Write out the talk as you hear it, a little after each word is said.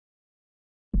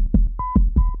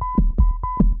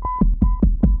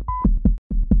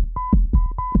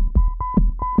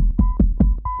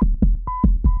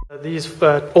these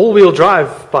all-wheel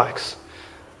drive bikes.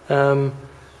 Do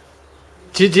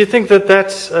you think that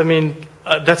that's, I mean,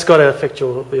 that's got to affect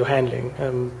your handling?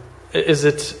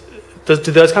 Do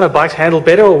those kind of bikes handle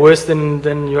better or worse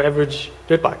than your average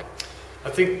dirt bike? I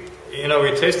think, you know,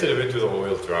 we tested a bit with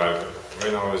all-wheel drive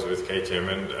when I was with KTM,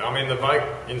 and I mean the bike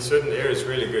in certain areas is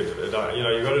really good. You know,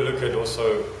 you've got to look at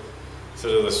also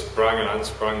sort of the sprung and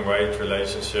unsprung weight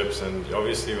relationships, and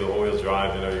obviously with all-wheel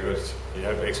drive, you know, you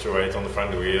have extra weight on the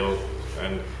front wheel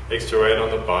and extra weight on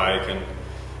the bike, and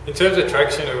in terms of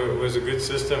traction it was a good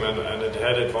system, and it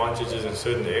had advantages in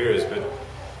certain areas, but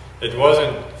it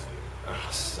wasn't,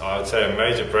 I would say, a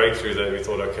major breakthrough that we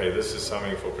thought, okay, this is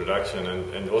something for production,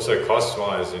 and also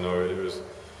cost-wise, you know, it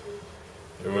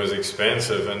was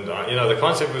expensive, and you know, the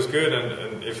concept was good,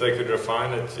 and if they could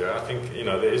refine it, yeah, I think, you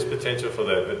know, there is potential for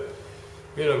that, but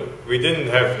you know, we didn't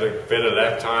have like better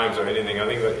lap times or anything. I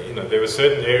think that, you know, there were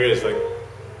certain areas like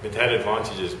it had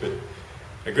advantages, but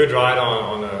a good ride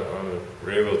on a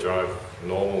rear-wheel drive,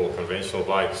 normal, conventional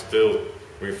bike still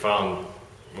we found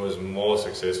was more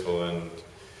successful, and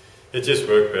it just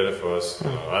worked better for us.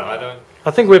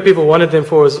 I think where people wanted them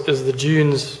for is the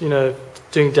dunes, you know,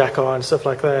 doing Dakar and stuff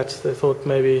like that. They thought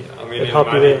maybe it'd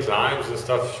help you there. Climbs and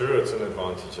stuff, sure, it's an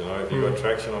advantage, you know, if you got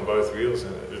traction on both wheels.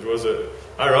 And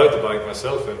I rode the bike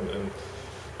myself, and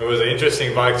it was an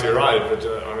interesting bike to ride, but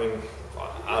I mean,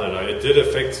 I don't know, it did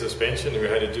affect suspension. We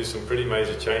had to do some pretty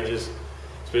major changes,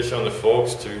 especially on the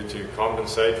forks to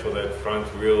compensate for that front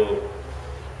wheel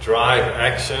drive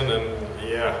action, and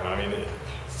yeah, I mean, it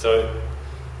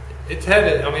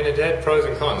had pros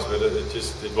and cons, but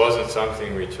it wasn't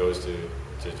something we chose to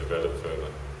develop further.